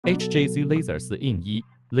HJZ Laser 4-in-1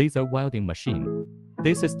 Laser Welding Machine.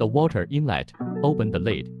 This is the water inlet. Open the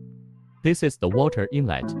lid. This is the water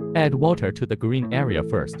inlet. Add water to the green area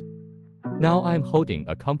first. Now I'm holding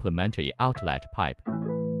a complementary outlet pipe.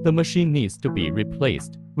 The machine needs to be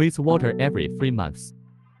replaced with water every 3 months.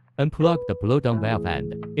 Unplug the blowdown valve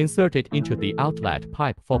and insert it into the outlet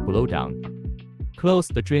pipe for blowdown. Close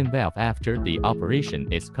the drain valve after the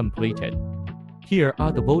operation is completed. Here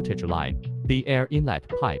are the voltage line, the air inlet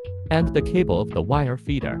pipe, and the cable of the wire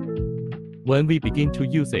feeder. When we begin to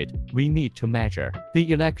use it, we need to measure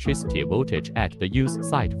the electricity voltage at the use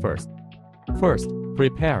site first. First,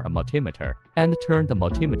 prepare a multimeter and turn the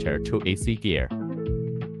multimeter to AC gear.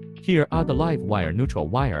 Here are the live wire, neutral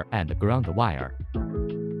wire, and ground wire.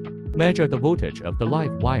 Measure the voltage of the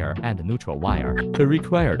live wire and neutral wire. The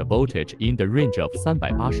required voltage in the range of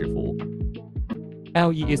 380 V.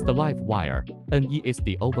 LE is the live wire, NE is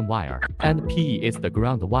the open wire, and PE is the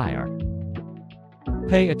ground wire.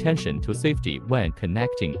 Pay attention to safety when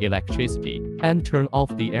connecting electricity and turn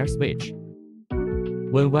off the air switch.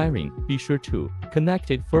 When wiring, be sure to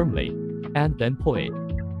connect it firmly and then pull it.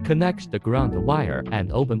 Connect the ground wire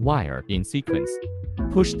and open wire in sequence.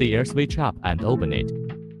 Push the air switch up and open it.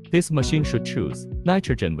 This machine should choose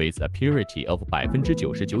nitrogen with a purity of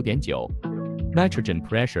 99.9%. Nitrogen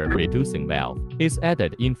pressure reducing valve is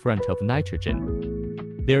added in front of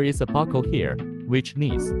nitrogen. There is a buckle here, which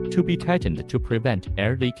needs to be tightened to prevent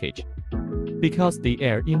air leakage. Because the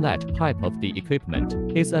air inlet pipe of the equipment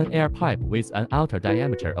is an air pipe with an outer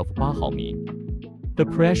diameter of 8 毫米, the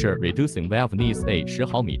pressure reducing valve needs a 10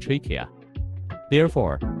 毫米 trachea.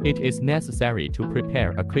 Therefore, it is necessary to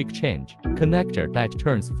prepare a quick change connector that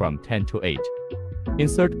turns from 10 to 8.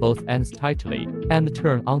 Insert both ends tightly and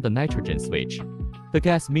turn on the nitrogen switch. The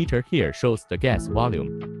gas meter here shows the gas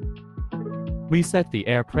volume. We set the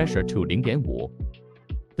air pressure to 0.5.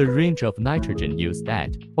 The range of nitrogen used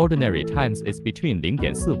at ordinary times is between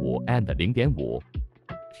 0.45 and 0.5.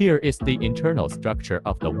 Here is the internal structure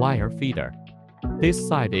of the wire feeder. This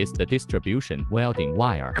side is the distribution welding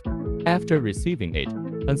wire. After receiving it,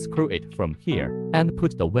 unscrew it from here and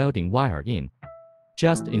put the welding wire in.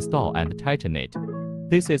 Just install and tighten it.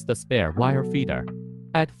 This is the spare wire feeder.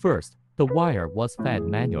 At first, the wire was fed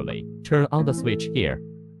manually. Turn on the switch here.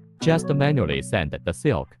 Just manually send the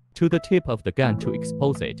silk to the tip of the gun to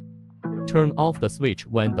expose it. Turn off the switch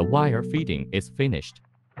when the wire feeding is finished.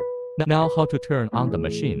 Now how to turn on the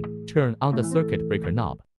machine. Turn on the circuit breaker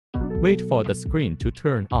knob. Wait for the screen to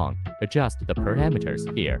turn on. Adjust the parameters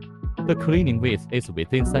here. The cleaning width is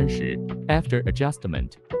within 30. After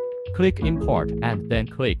adjustment, click Import and then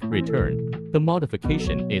click Return. The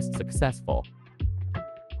modification is successful.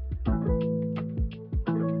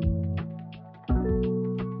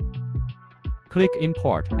 Click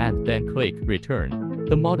Import and then click Return.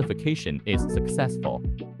 The modification is successful.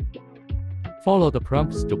 Follow the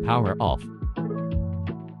prompts to power off.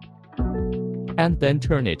 And then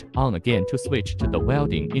turn it on again to switch to the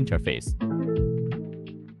welding interface.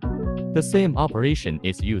 The same operation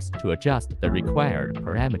is used to adjust the required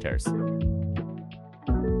parameters.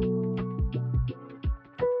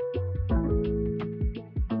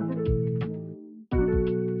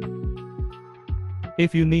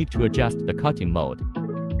 If you need to adjust the cutting mode,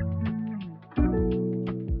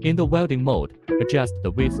 in the welding mode, adjust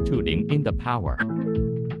the width tuning in the power.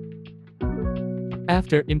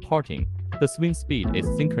 After importing, the swing speed is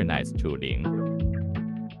synchronized to 0.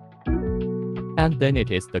 And then it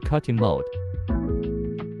is the cutting mode.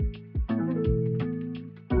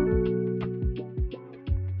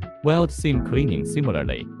 Weld seam cleaning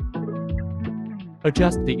similarly.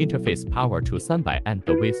 Adjust the interface power to 300 and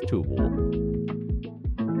the width to 5.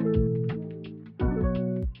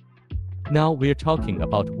 Now we're talking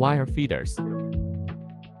about wire feeders.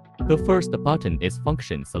 The first button is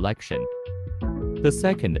function selection. The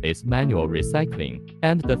second is manual recycling,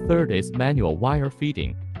 and the third is manual wire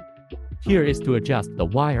feeding. Here is to adjust the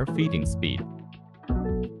wire feeding speed.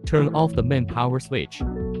 Turn off the main power switch.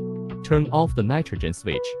 Turn off the nitrogen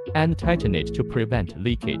switch and tighten it to prevent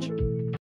leakage.